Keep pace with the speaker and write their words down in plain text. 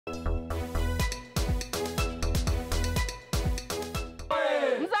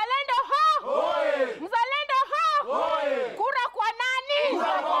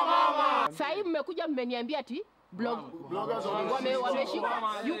mmekuja mmeniambia ati bloggers wameshika.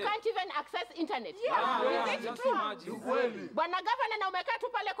 You can't even access internet. Is it true? Bwana Gavana na umekaa tu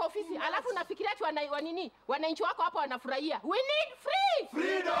pale kwa ofisi, alafu unafikiria ati wananchi wako hapa wanafurahia. We need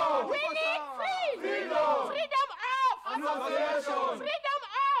freedom. We need freedom. Freedom of association. Freedom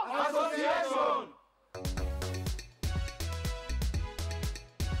of association.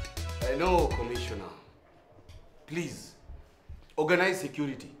 No, Commissioner. Please, organize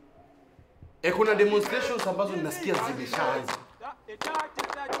security. Kuna demonstrations ambazo ninasikia zimeshaanza.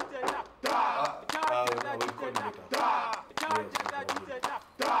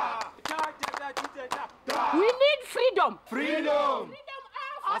 We need freedom. Freedom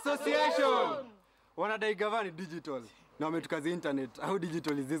of association. Wanadai Gavana digital. Na wametukazi internet. How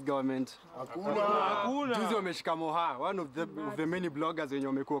digital is this government? Hakuna. Juzi wameshika Moha, one of the many bloggers wenye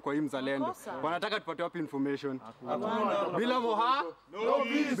wamekuwa kwa hii Mzalendo. Wanataka tupate wapi information? Hakuna. Bila Moha? No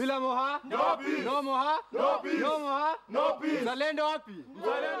peace. Bila Moha? No peace. No Moha? No peace. No Moha? No peace. Mzalendo wapi?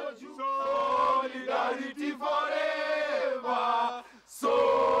 Mzalendo juu. Solidarity forever.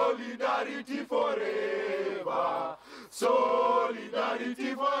 Solidarity forever.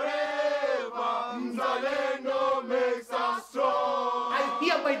 Solidarity forever. Mzalendo makes us strong. I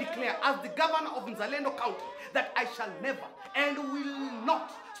hereby declare as the governor of Nzalendo County that I shall never and will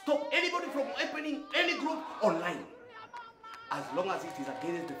not stop anybody from opening any group online as long as it is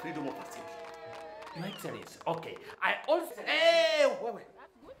against the freedom of assembly. Your Excellency, okay. I also... Hey, wait.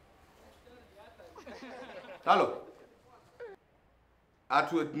 Hello.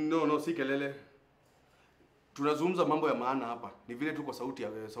 No, si kelele. Tunazungumza mambo ya maana hapa. Ni vile tu kwa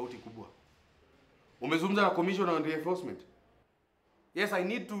sauti kubwa. Umezungumza na Commissioner on Reinforcement? Yes, I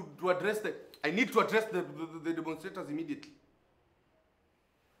need to address the demonstrators immediately.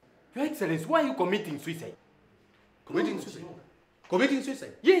 Your Excellency, why are you committing suicide? Committing suicide? Committing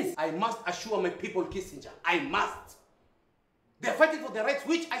suicide? Yes. I must assure my people, Kissinger. I must. They are fighting for their rights,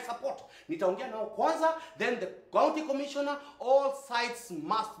 which I support. Nitaongea nao kwanza, then the county commissioner, all sites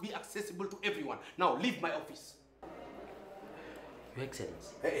must be accessible to everyone. Now, leave my office. Your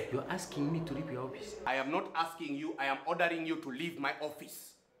Excellency, you're asking me to leave your office. I am not asking you, I am ordering you to leave my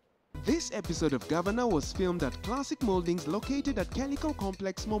office. This episode of Gavana was filmed at Classic Moldings located at Chemical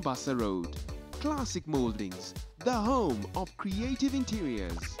Complex, Mombasa Road. Classic Moldings, the home of creative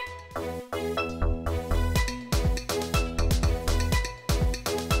interiors.